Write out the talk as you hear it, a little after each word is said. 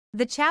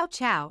The Chow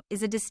Chow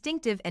is a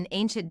distinctive and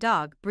ancient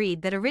dog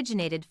breed that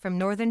originated from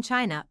northern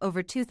China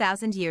over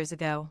 2,000 years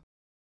ago.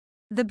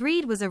 The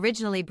breed was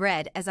originally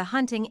bred as a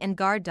hunting and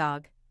guard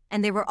dog,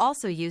 and they were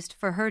also used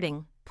for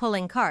herding,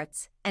 pulling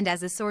carts, and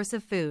as a source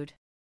of food.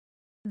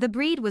 The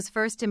breed was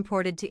first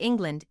imported to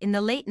England in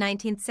the late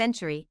 19th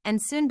century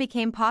and soon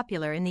became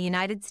popular in the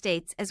United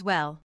States as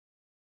well.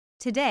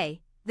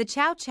 Today, the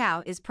Chow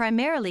Chow is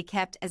primarily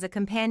kept as a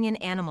companion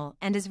animal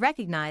and is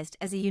recognized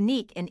as a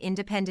unique and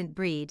independent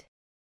breed.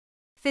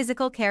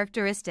 Physical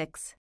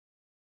characteristics.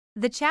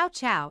 The Chow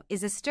Chow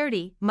is a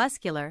sturdy,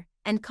 muscular,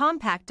 and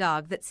compact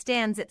dog that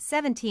stands at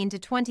 17 to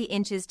 20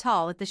 inches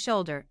tall at the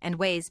shoulder and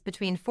weighs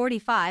between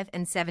 45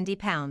 and 70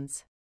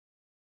 pounds.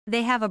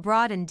 They have a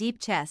broad and deep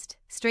chest,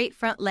 straight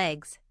front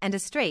legs, and a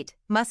straight,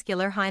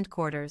 muscular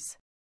hindquarters.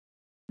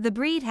 The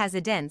breed has a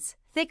dense,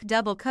 thick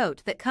double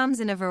coat that comes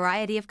in a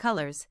variety of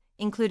colors,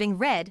 including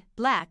red,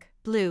 black,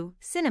 blue,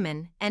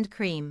 cinnamon, and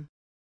cream.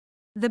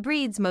 The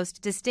breed's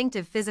most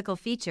distinctive physical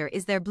feature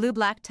is their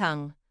blue-black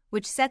tongue,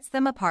 which sets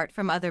them apart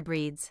from other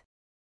breeds.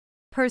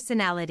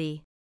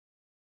 Personality.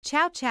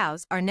 Chow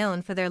Chows are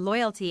known for their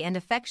loyalty and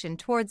affection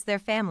towards their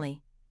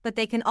family, but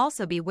they can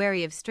also be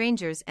wary of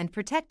strangers and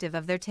protective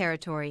of their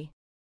territory.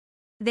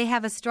 They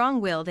have a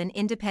strong-willed and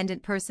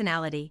independent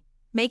personality,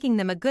 making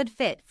them a good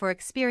fit for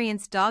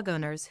experienced dog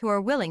owners who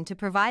are willing to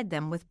provide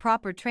them with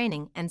proper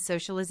training and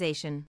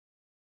socialization.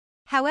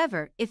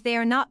 However, if they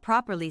are not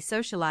properly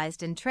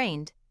socialized and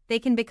trained, they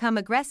can become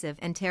aggressive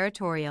and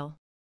territorial.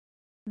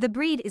 The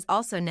breed is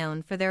also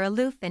known for their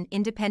aloof and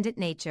independent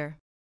nature.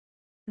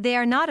 They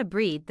are not a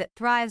breed that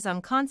thrives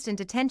on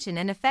constant attention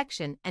and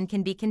affection and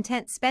can be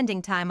content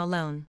spending time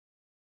alone.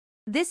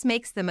 This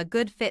makes them a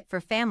good fit for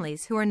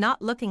families who are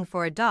not looking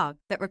for a dog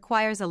that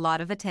requires a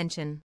lot of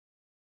attention.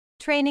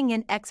 Training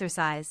and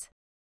exercise.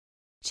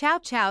 Chow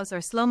Chows are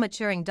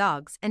slow-maturing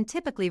dogs and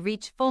typically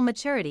reach full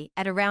maturity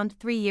at around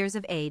 3 years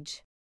of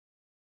age.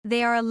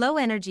 They are a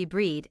low-energy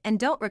breed and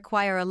don't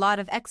require a lot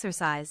of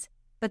exercise,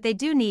 but they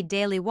do need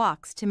daily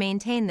walks to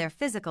maintain their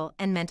physical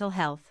and mental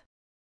health.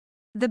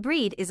 The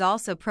breed is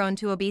also prone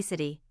to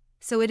obesity,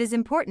 so it is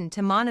important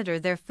to monitor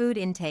their food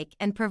intake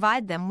and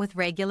provide them with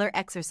regular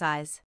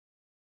exercise.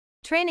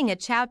 Training a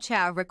Chow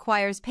Chow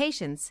requires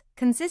patience,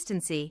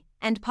 consistency,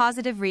 and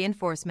positive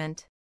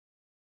reinforcement.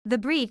 The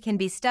breed can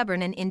be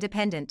stubborn and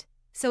independent,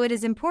 so it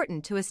is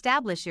important to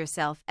establish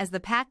yourself as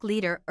the pack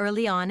leader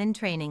early on in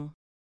training.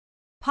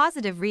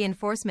 Positive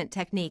reinforcement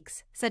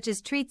techniques, such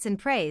as treats and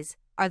praise,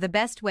 are the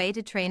best way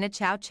to train a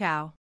Chow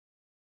Chow.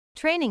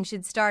 Training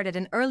should start at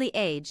an early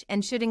age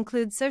and should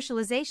include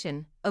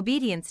socialization,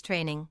 obedience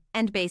training,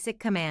 and basic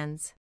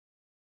commands.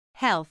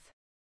 Health.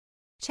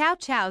 Chow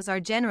Chows are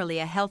generally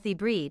a healthy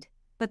breed,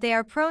 but they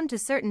are prone to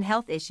certain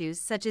health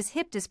issues such as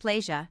hip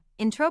dysplasia,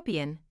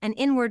 entropion, and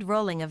inward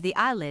rolling of the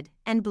eyelid,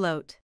 and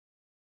bloat.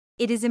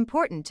 It is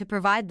important to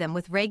provide them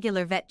with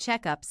regular vet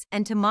checkups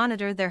and to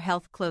monitor their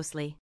health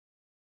closely.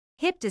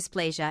 Hip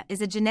dysplasia is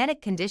a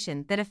genetic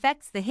condition that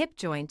affects the hip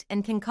joint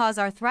and can cause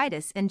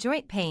arthritis and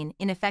joint pain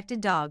in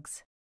affected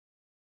dogs.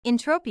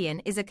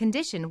 Entropion is a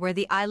condition where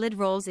the eyelid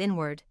rolls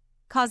inward,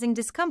 causing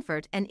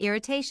discomfort and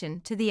irritation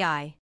to the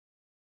eye.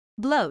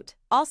 Bloat,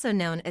 also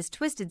known as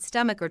twisted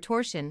stomach or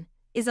torsion,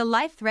 is a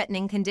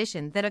life-threatening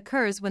condition that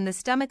occurs when the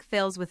stomach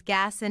fills with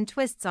gas and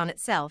twists on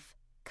itself,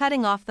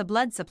 cutting off the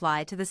blood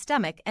supply to the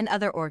stomach and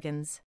other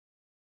organs.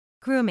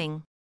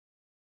 Grooming.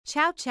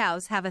 Chow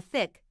Chows have a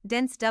thick,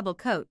 dense double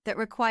coat that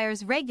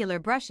requires regular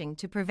brushing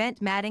to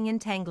prevent matting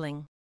and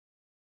tangling.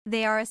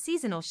 They are a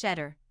seasonal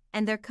shedder,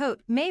 and their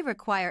coat may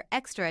require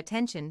extra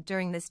attention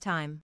during this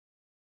time.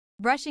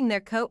 Brushing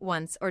their coat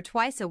once or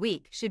twice a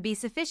week should be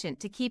sufficient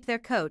to keep their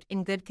coat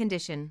in good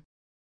condition.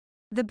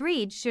 The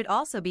breed should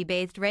also be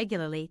bathed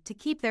regularly to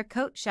keep their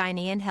coat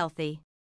shiny and healthy.